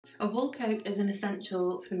A wool coat is an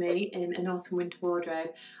essential for me in an autumn winter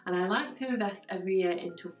wardrobe, and I like to invest every year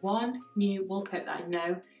into one new wool coat that I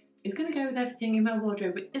know is going to go with everything in my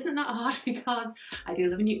wardrobe, which isn't that hard because I do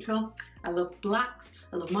love a neutral, I love blacks,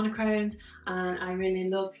 I love monochromes, and I really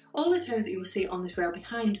love all the tones that you will see on this rail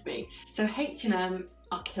behind me. So H&M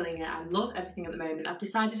are killing it. I love everything at the moment. I've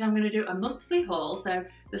decided I'm going to do a monthly haul, so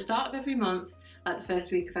the start of every month, like the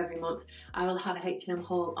first week of every month, I will have a H&M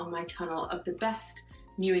haul on my channel of the best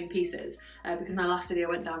new in pieces because my last video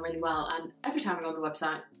went down really well, and every time I go on the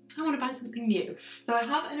website I want to buy something new. So I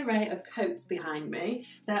have an array of coats behind me.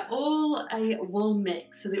 They're all a wool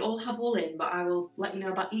mix, so they all have wool in, but I will let you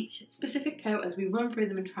know about each specific coat as we run through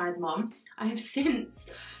them and try them on. I have since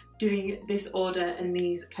doing this order and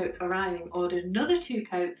these coats arriving ordered another 2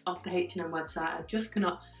 coats off the H&M website. I just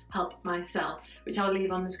cannot help myself, which I'll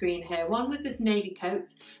leave on the screen here. One was this navy coat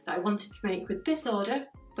that I wanted to make with this order,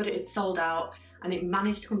 but it had sold out and it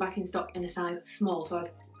managed to come back in stock in a size small, so I've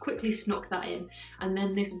quickly snuck that in. And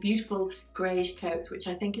then this beautiful greyish coat, which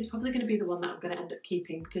I think is probably going to be the one that I'm going to end up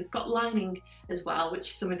keeping because it's got lining as well,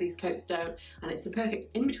 which some of these coats don't, and it's the perfect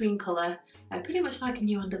in-between colour, pretty much like a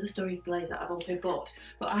new Under the Stories blazer I've also bought.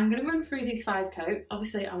 But I'm going to run through these 5 coats.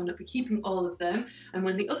 Obviously I will not be keeping all of them, and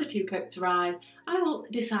when the other 2 coats arrive I will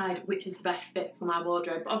decide which is the best fit for my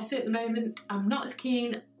wardrobe. But obviously at the moment I'm not as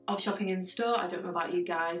keen of shopping in store. I don't know about you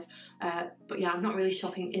guys, but yeah, I'm not really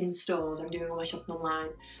shopping in stores. I'm doing all my shopping online.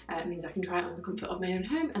 It means I can try it on the comfort of my own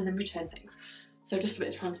home and then return things. So just a bit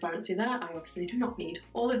of transparency there. I obviously do not need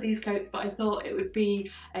all of these coats, but I thought it would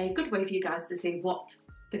be a good way for you guys to see what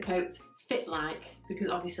the coats fit like, because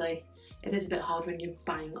obviously it is a bit hard when you're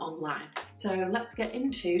buying online. So let's get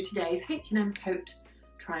into today's H&M coat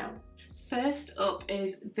try on. First up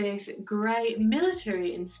is this grey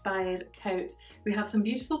military inspired coat. We have some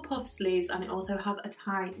beautiful puff sleeves and it also has a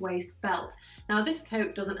tie waist belt. Now this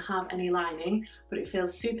coat doesn't have any lining, but it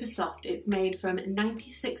feels super soft. It's made from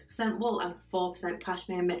 96% wool and 4%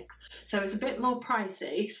 cashmere mix, so it's a bit more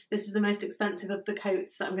pricey. This is the most expensive of the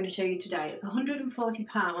coats that I'm going to show you today. It's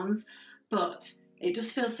 £140, but it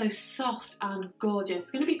just feels so soft and gorgeous.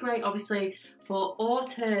 It's going to be great obviously for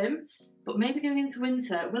autumn, but maybe going into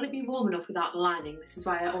winter, will it be warm enough without the lining? This is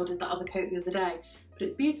why I ordered that other coat the other day. But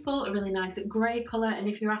it's beautiful, a really nice grey colour, and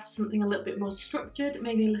if you're after something a little bit more structured,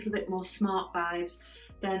 maybe a little bit more smart vibes,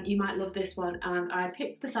 then you might love this one. And I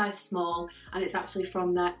picked the size small, and it's actually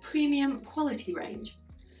from their premium quality range.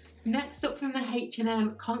 Next up from the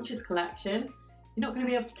H&M Conscious collection, you're not going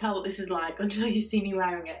to be able to tell what this is like until you see me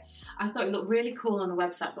wearing it. I thought it looked really cool on the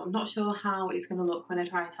website, but I'm not sure how it's going to look when I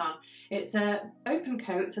try it on. It's an open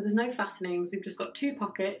coat, so there's no fastenings. We've just got 2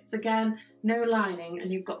 pockets, again, no lining,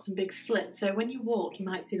 and you've got some big slits. So when you walk, you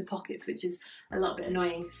might see the pockets, which is a little bit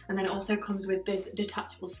annoying. And then it also comes with this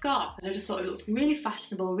detachable scarf, and I just thought it looked really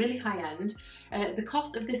fashionable, really high-end. The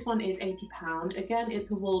cost of this one is £80. Again, it's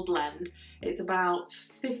a wool blend. It's about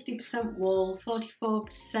 50% wool,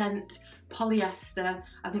 44% polyester.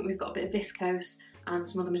 I think we've got a bit of viscose and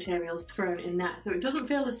some other materials thrown in there, so it doesn't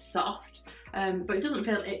feel as soft, but it doesn't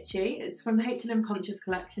feel itchy. It's from the H&M Conscious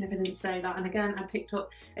collection, if I didn't say that, and again I picked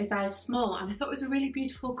up a size small, and I thought it was a really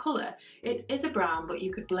beautiful colour. It is a brown, but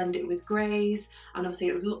you could blend it with greys, and obviously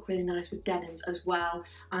it would look really nice with denims as well,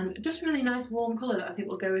 and just really nice warm colour that I think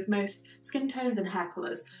will go with most skin tones and hair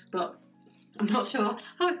colours, but I'm not sure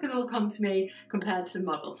how it's going to look on to me compared to the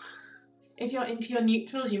model. If you're into your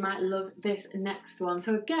neutrals, you might love this next one.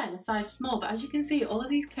 So again, a size small, but as you can see, all of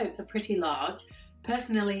these coats are pretty large.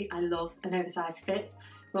 Personally, I love an oversized fit,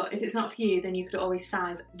 but if it's not for you, then you could always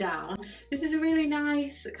size down. This is a really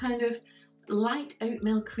nice kind of light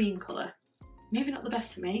oatmeal cream colour. Maybe not the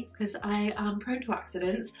best for me because I am prone to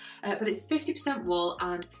accidents, but it's 50% wool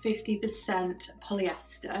and 50%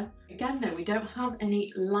 polyester. Again though, we don't have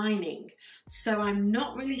any lining, so I'm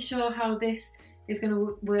not really sure how this is going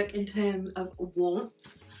to work in terms of warmth.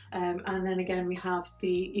 And then again we have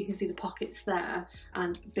you can see the pockets there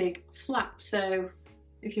and big flaps, so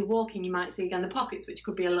if you're walking you might see again the pockets, which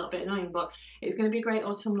could be a little bit annoying, but it's going to be a great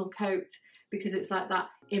autumnal coat because it's like that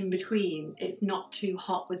in between. It's not too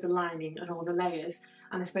hot with the lining and all the layers,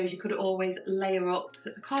 and I suppose you could always layer up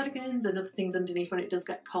cardigans and other things underneath when it does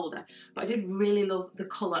get colder. But I did really love the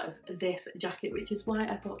colour of this jacket, which is why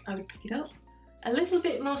I thought I would pick it up. A little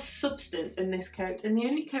bit more substance in this coat, and the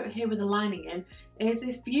only coat here with a lining in is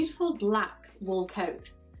this beautiful black wool coat.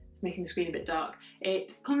 It's making the screen a bit dark.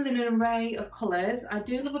 It comes in an array of colours. I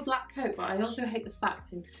do love a black coat, but I also hate the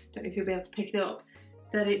fact, and don't know if you'll be able to pick it up,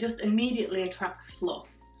 that it just immediately attracts fluff.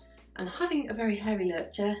 And having a very hairy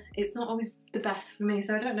lurcher, it's not always the best for me,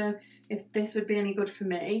 so I don't know if this would be any good for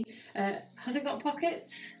me. Has it got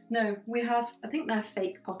pockets? no, we have, I think they're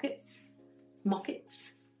fake pockets,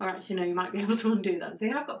 mockets, or actually no, you might be able to undo them. So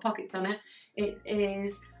you have got pockets on it. It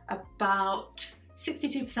is about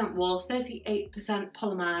 62% wool, 38%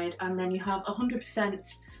 polyamide, and then you have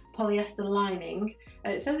 100% polyester lining.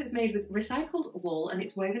 It says it's made with recycled wool and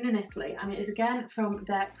it's woven in Italy, and it is again from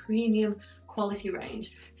their premium quality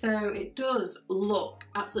range. So it does look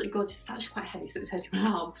absolutely gorgeous. It's actually quite heavy, so it's hurting my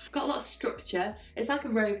arm. Got a lot of structure. It's like a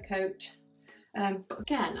robe coat. But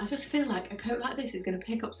again, I just feel like a coat like this is going to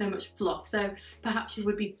pick up so much fluff, so perhaps you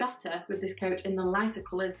would be better with this coat in the lighter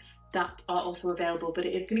colours that are also available, but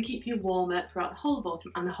it is going to keep you warmer throughout the whole of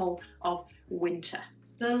autumn and the whole of winter.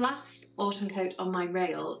 The last autumn coat on my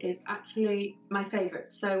rail is actually my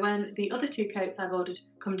favourite. So when the other two coats I've ordered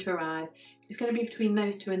come to arrive, it's going to be between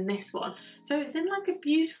those two and this one. So it's in like a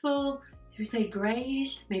beautiful, should we say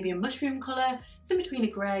greige, maybe a mushroom colour. It's in between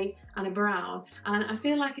a grey and a brown, and I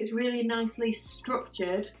feel like it's really nicely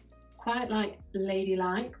structured, quite like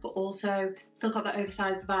ladylike, but also still got that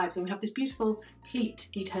oversized vibes. And we have this beautiful pleat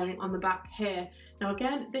detailing on the back here. Now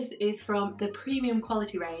again, this is from the premium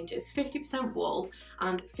quality range. It's 50% wool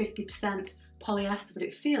and 50% polyester, but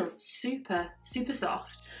it feels super, super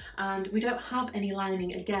soft. And we don't have any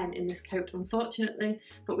lining again in this coat, unfortunately,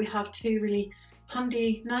 but we have two really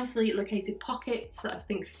handy, nicely located pockets that I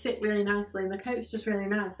think sit really nicely, and the coat's just really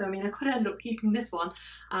nice. So I mean, I could end up keeping this one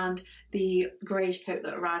and the greige coat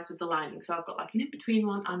that arrives with the lining. So I've got like an in-between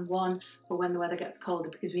one and one for when the weather gets colder,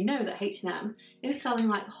 because we know that H&M is selling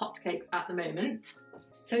like hotcakes at the moment.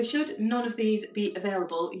 So should none of these be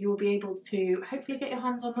available, you will be able to hopefully get your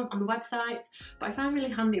hands on them on the website. But I find really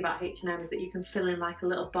handy about H&M is that you can fill in like a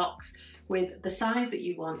little box with the size that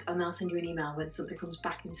you want, and they'll send you an email when something comes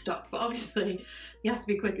back in stock. But obviously you have to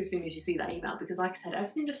be quick as soon as you see that email, because like I said,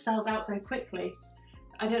 everything just sells out so quickly.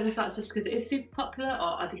 I don't know if that's just because it is super popular,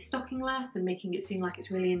 or are they stocking less and making it seem like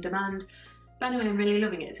it's really in demand. But anyway, I'm really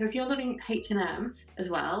loving it. So if you're loving H&M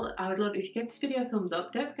as well, I would love if you give this video a thumbs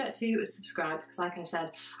up. Don't forget to subscribe, because like I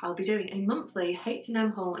said, I'll be doing a monthly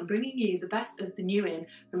H&M haul and bringing you the best of the new in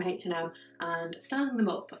from H&M and styling them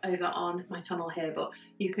up over on my channel here. But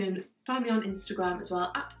you can find me on Instagram as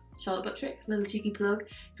well, at Charlotte Buttrick, little cheeky plug.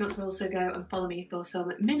 If you want to also go and follow me for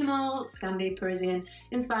some minimal, Scandi, Parisian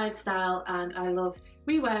inspired style, and I love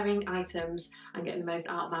re-wearing items and getting the most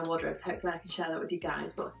out of my wardrobe, so hopefully I can share that with you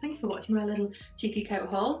guys. But thank you for watching my little cheeky coat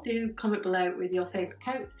haul. Do comment below with your favourite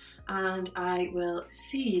coat, and I will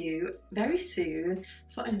see you very soon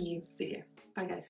for a new video. Bye guys.